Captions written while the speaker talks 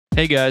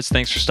Hey guys,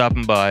 thanks for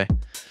stopping by.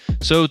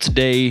 So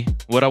today,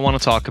 what I want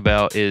to talk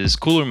about is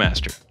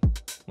Coolermaster.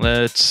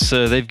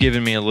 They've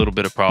given me a little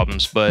bit of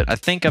problems, but I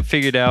think I've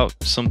figured out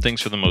some things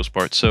for the most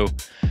part. So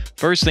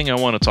first thing I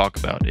want to talk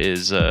about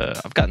is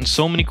I've gotten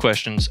so many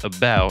questions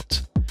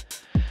about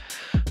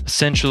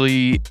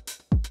essentially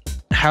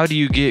how do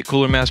you get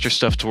Coolermaster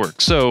stuff to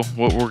work. So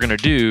what we're going to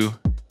do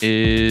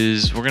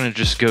is we're going to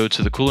just go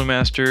to the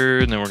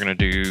Coolermaster and then we're going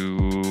to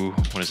do,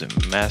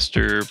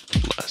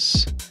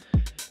 Masterplus.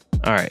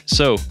 All right,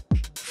 so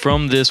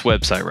from this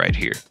website right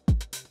here,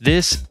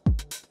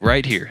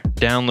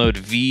 download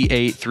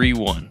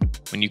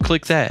V831. When you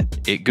click that,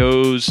 it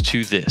goes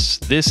to this.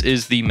 This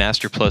is the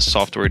Masterplus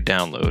software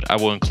download. I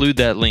will include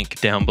that link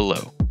down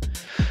below.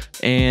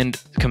 And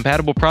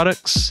compatible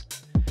products,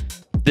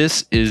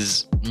 this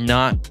is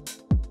not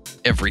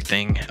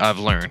everything I've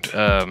learned.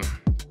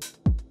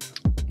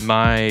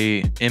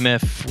 My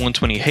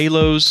MF120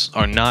 Halos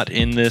are not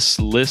in this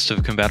list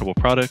of compatible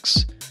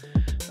products.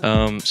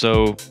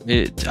 So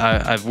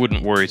I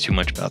wouldn't worry too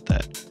much about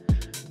that.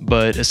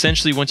 But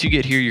essentially, once you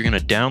get here, you're going to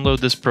download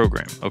this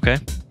program, okay?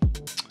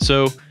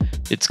 So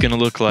it's going to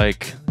look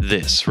like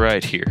this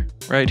right here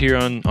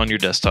on your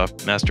desktop,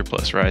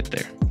 Masterplus right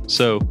there.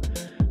 So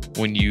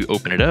when you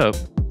open it up,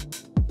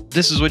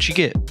 this is what you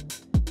get.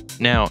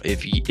 Now,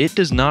 if it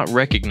does not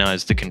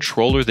recognize the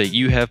controller that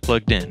you have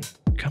plugged in,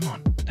 come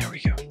on, there we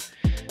go.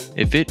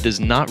 If it does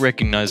not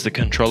recognize the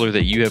controller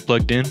that you have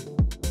plugged in,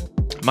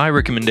 my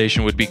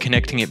recommendation would be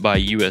connecting it by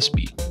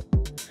USB.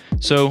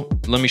 So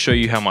let me show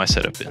you how my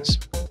setup is.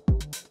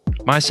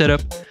 My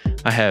setup,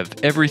 I have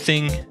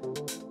everything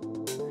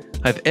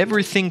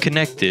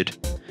connected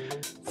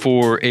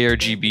for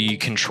ARGB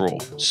control.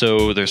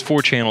 So there's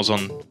 4 channels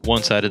on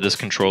one side of this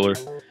controller,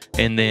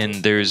 and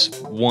then there's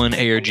one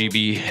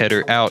ARGB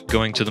header out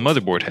going to the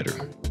motherboard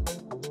header.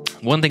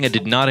 One thing I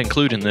did not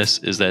include in this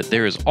is that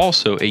there is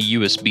also a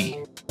USB.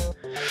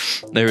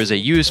 There is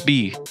a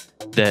USB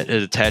that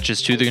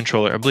attaches to the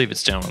controller. I believe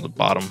it's down on the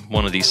bottom,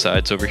 one of these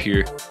sides over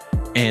here.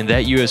 And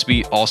that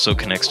USB also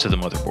connects to the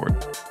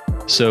motherboard.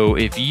 So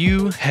if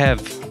you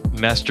have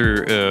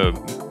Coolermaster,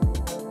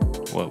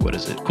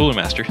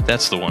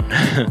 that's the one.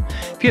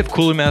 If you have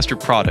Coolermaster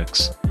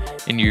products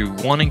and you're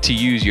wanting to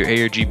use your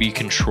ARGB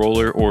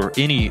controller or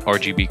any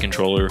RGB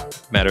controller,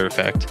 matter of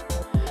fact,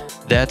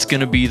 that's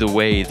going to be the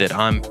way that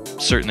I'm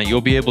certain that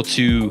you'll be able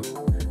to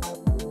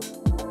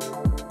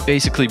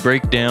basically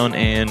break down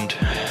and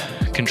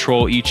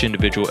control each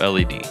individual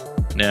LED.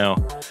 Now,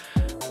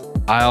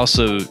 I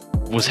also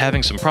was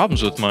having some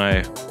problems with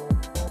my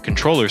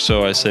controller,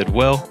 so I said,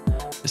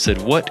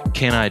 what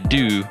can I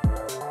do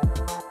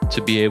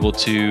to be able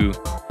to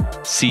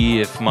see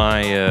if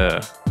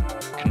my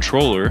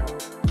controller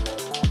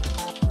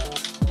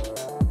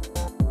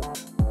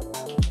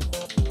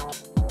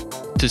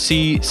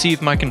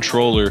if my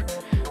controller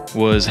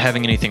was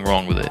having anything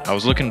wrong with it. I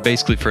was looking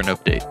basically for an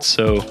update,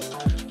 so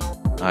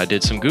I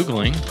did some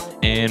Googling,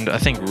 and I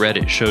think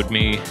Reddit showed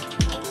me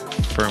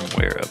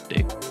firmware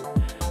update.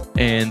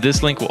 And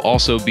this link will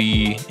also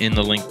be in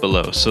the link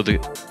below. So the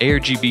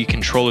ARGB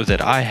controller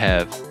that I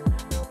have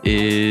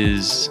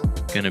is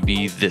going to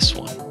be this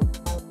one.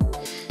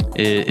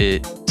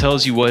 It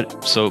tells you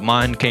so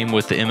mine came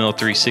with the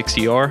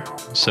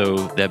ML360R, so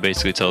that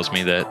basically tells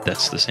me that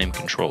that's the same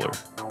controller.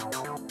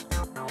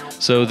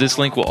 So this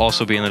link will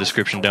also be in the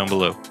description down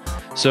below.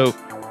 So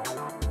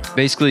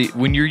basically,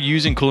 when you're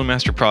using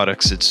Coolermaster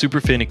products, it's super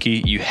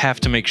finicky. You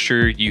have to make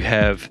sure you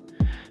have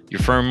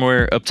your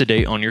firmware up to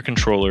date on your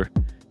controller.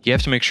 You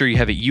have to make sure you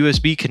have it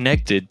USB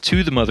connected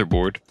to the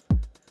motherboard.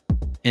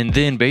 And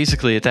then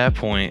basically at that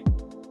point,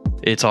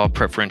 it's all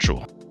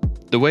preferential.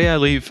 The way I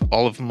leave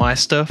all of my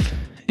stuff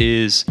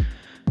is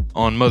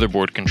on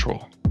motherboard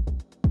control.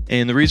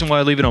 And the reason why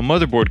I leave it on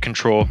motherboard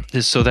control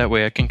is so that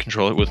way I can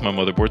control it with my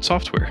motherboard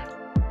software.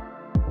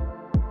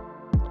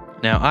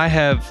 Now I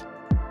have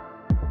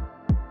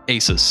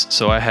Asus,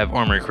 so I have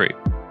Armory Crate.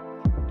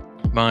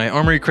 My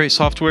Armory Crate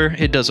software,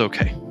 it does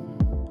okay.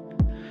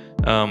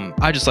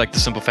 I just like the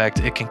simple fact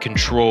that it can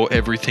control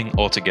everything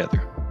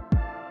altogether.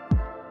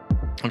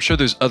 I'm sure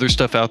there's other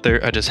stuff out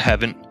there, I just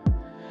haven't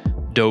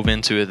dove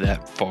into it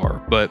that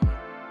far, but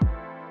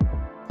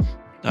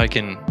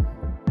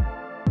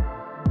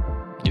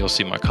you'll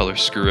see my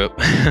colors screw up.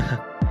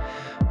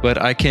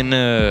 But I can,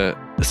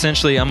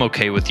 essentially I'm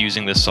okay with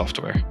using this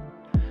software.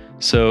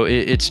 So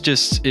that's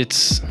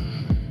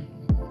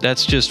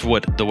just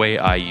the way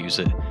I use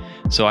it.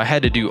 So I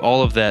had to do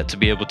all of that to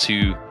be able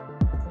to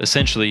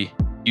essentially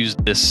use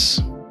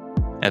this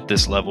at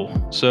this level.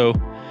 So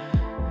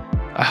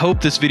I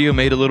hope this video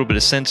made a little bit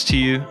of sense to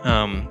you.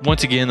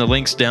 Once again, the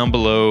links down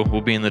below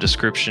will be in the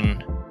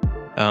description.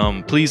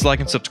 Please like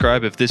and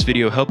subscribe if this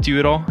video helped you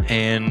at all,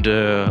 and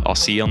I'll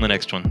see you on the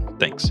next one.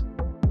 Thanks.